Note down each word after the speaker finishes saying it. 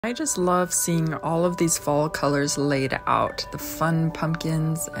I just love seeing all of these fall colors laid out. The fun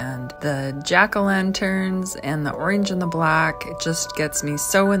pumpkins and the jack-o'-lanterns and the orange and the black. It just gets me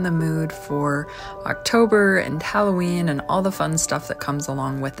so in the mood for October and Halloween and all the fun stuff that comes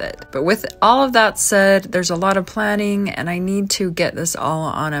along with it. But with all of that said, there's a lot of planning and I need to get this all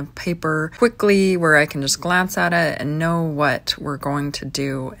on a paper quickly where I can just glance at it and know what we're going to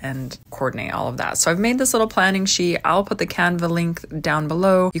do and coordinate all of that. So I've made this little planning sheet. I'll put the Canva link down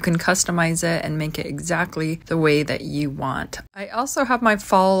below. You can customize it and make it exactly the way that you want. I also have my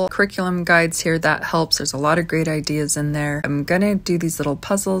fall curriculum guides here that helps. There's a lot of great ideas in there. I'm gonna do these little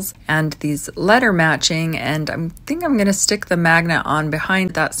puzzles and these letter matching, and I think I'm gonna stick the magnet on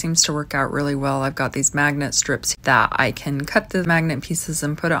behind. That seems to work out really well. I've got these magnet strips that I can cut the magnet pieces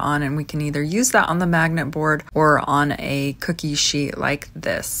and put it on, and we can either use that on the magnet board or on a cookie sheet like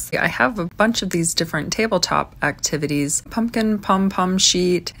this. I have a bunch of these different tabletop activities. Pumpkin pom-pom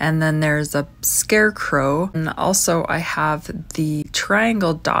sheet, and then there's a scarecrow. And also I have the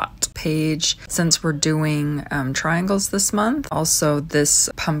triangle dot page since we're doing triangles this month. Also this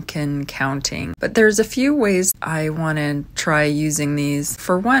pumpkin counting. But there's a few ways I want to try using these.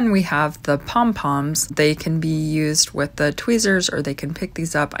 For one, we have the pom-poms. They can be used with the tweezers or they can pick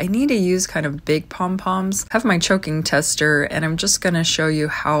these up. I need to use kind of big pom-poms. I have my choking tester and I'm just going to show you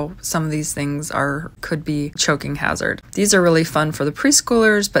how some of these things could be choking hazard. These are really fun for the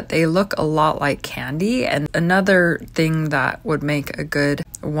preschoolers, but they look a lot like candy. And another thing that would make a good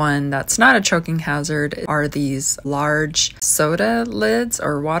one that's not a choking hazard are these large soda lids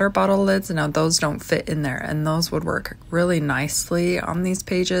or water bottle lids. Now those don't fit in there and those would work really nicely on these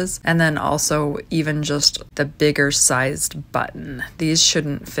pages. And then also even just the bigger sized button. These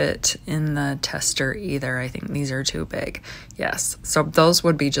shouldn't fit in the tester either. I think these are too big. Yes, so those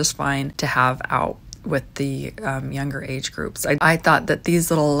would be just fine to have out with the younger age groups. I thought that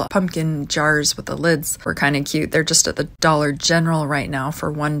these little pumpkin jars with the lids were kind of cute. They're just at the Dollar General right now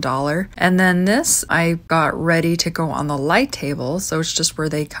for $1. And then this I got ready to go on the light table. So it's just where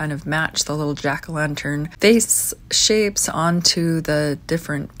they kind of match the little jack-o'-lantern face shapes onto the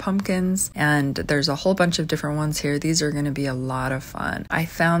different pumpkins. And there's a whole bunch of different ones here. These are going to be a lot of fun. I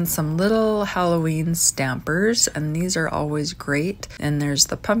found some little Halloween stampers and these are always great. And there's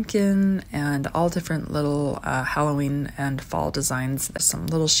the pumpkin and all different little Halloween and fall designs. There's some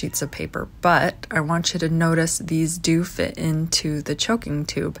little sheets of paper, but I want you to notice these do fit into the choking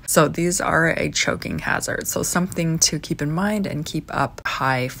tube. So these are a choking hazard. So something to keep in mind and keep up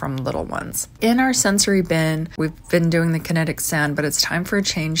high from little ones. In our sensory bin, we've been doing the kinetic sand, but it's time for a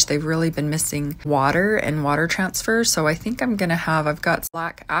change. They've really been missing water and water transfer. So I think I've got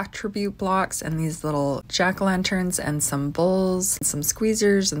black attribute blocks and these little jack-o'-lanterns and some bowls, and some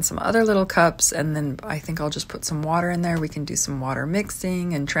squeezers and some other little cups, and then I think I'll just put some water in there. We can do some water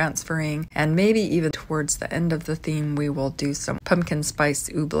mixing and transferring, and maybe even towards the end of the theme we will do some pumpkin spice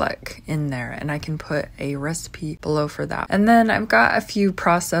oobleck in there, and I can put a recipe below for that. And then I've got a few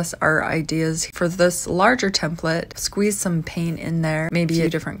process art ideas for this larger template. Squeeze some paint in there, maybe a few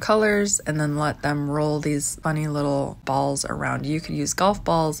different colors, and then let them roll these funny little balls around. You could use golf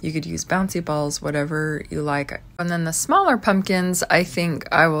balls, you could use bouncy balls, whatever you like. And then the smaller pumpkins, I think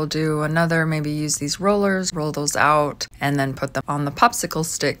I will do maybe use these rollers, roll those out, and then put them on the popsicle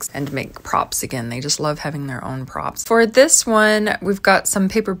sticks and make props again. They just love having their own props. For this one, we've got some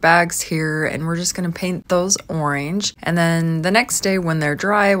paper bags here, and we're just going to paint those orange. And then the next day when they're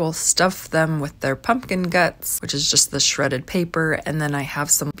dry, we'll stuff them with their pumpkin guts, which is just the shredded paper. And then I have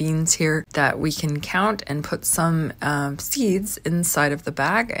some beans here that we can count and put some seeds inside of the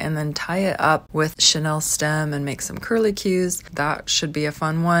bag, and then tie it up with Chanel stem and make some curlicues. That should be a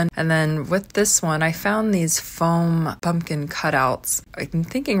fun one. And then with this one, I found these foam pumpkin cutouts. I'm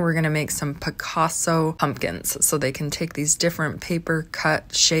thinking we're going to make some Picasso pumpkins, so they can take these different paper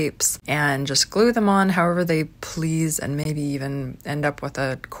cut shapes and just glue them on however they please, and maybe even end up with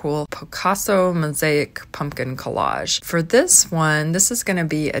a cool Picasso mosaic pumpkin collage. For this one, this is going to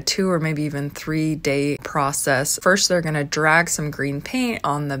be a 2 or maybe even 3 day process. First, they're going to drag some green paint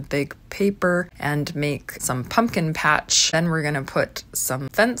on the big paper and make some pumpkin patch. Then we're going to put some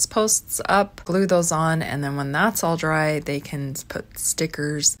fence posts up, glue those on, and then when that's all dry, they can put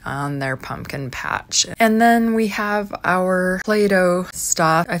stickers on their pumpkin patch. And then we have our Play-Doh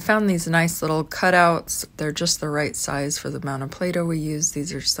stuff. I found these nice little cutouts. They're just the right size for the amount of Play-Doh we use.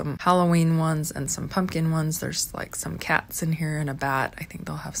 These are some Halloween ones and some pumpkin ones. There's like some cats in here and a bat. I think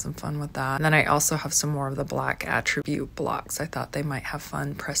they'll have some fun with that. And then I also have some more of the black attribute blocks. I thought they might have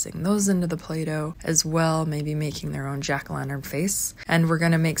fun pressing those themselves into the Play-Doh as well, maybe making their own jack-o'-lantern face. And we're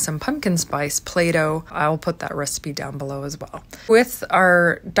going to make some pumpkin spice Play-Doh. I'll put that recipe down below as well. With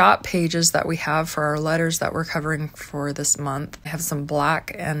our dot pages that we have for our letters that we're covering for this month, I have some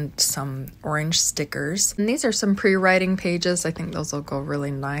black and some orange stickers. And these are some pre-writing pages. I think those will go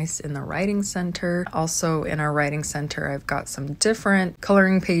really nice in the writing center. Also in our writing center, I've got some different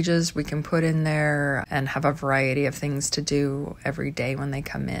coloring pages we can put in there and have a variety of things to do every day when they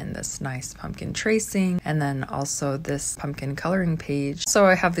come in. This nice pumpkin tracing, and then also this pumpkin coloring page. So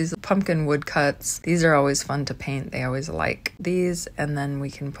I have these pumpkin woodcuts. These are always fun to paint. They always like these, and then we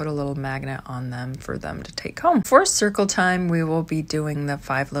can put a little magnet on them for them to take home. For circle time, we will be doing the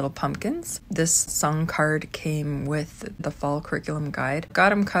 5 little pumpkins. This song card came with the fall curriculum guide. Got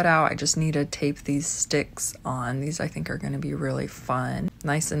them cut out. I just need to tape these sticks on. These I think are going to be really fun,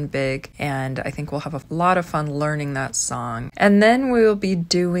 nice and big, and I think we'll have a lot of fun learning that song. And then we will be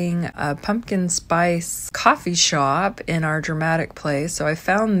doing a pumpkin spice coffee shop in our dramatic play. So I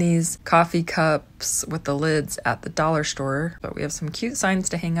found these coffee cups with the lids at the dollar store, but we have some cute signs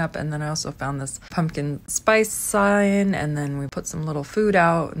to hang up, and then I also found this pumpkin spice sign, and then we put some little food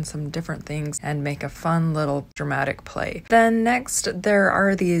out and some different things and make a fun little dramatic play. Then next there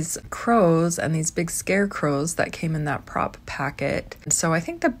are these crows and these big scarecrows that came in that prop packet. So I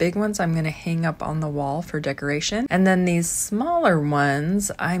think the big ones I'm going to hang up on the wall for decoration, and then these smaller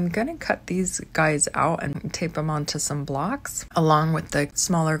ones I'm going to cut these guys out and tape them onto some blocks along with the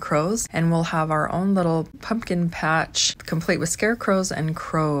smaller crows, and we'll have our own little pumpkin patch complete with scarecrows and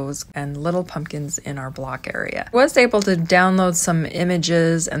crows and little pumpkins in our block area. I was able to download some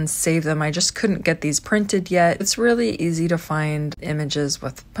images and save them. I just couldn't get these printed yet. It's really easy to find images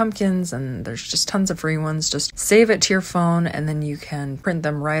with pumpkins, and there's just tons of free ones. Just save it to your phone and then you can print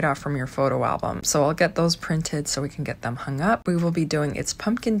them right off from your photo album. So I'll get those printed so we can get them hung up. We will be doing It's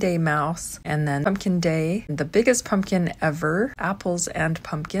Pumpkin Day Mouse, and then Pumpkin Day, the biggest pumpkin ever, apples and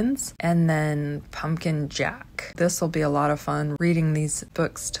pumpkins, and then Pumpkin Jack. This will be a lot of fun reading these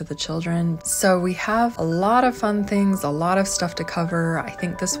books to the children. So we have a lot of fun things, a lot of stuff to cover. I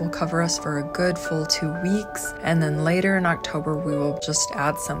think this will cover us for a good full 2 weeks. And then later in October, we will just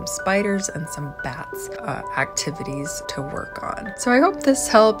add some spiders and some bats activities to work on. So I hope this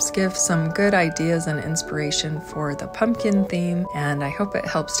helps give some good ideas and inspiration for the pumpkin theme. And I hope it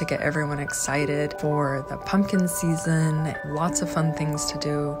helps to get everyone excited for the pumpkin season. Lots of fun things to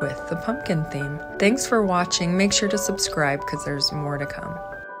do with the pumpkin theme. Thanks for watching. Make sure to subscribe because there's more to come.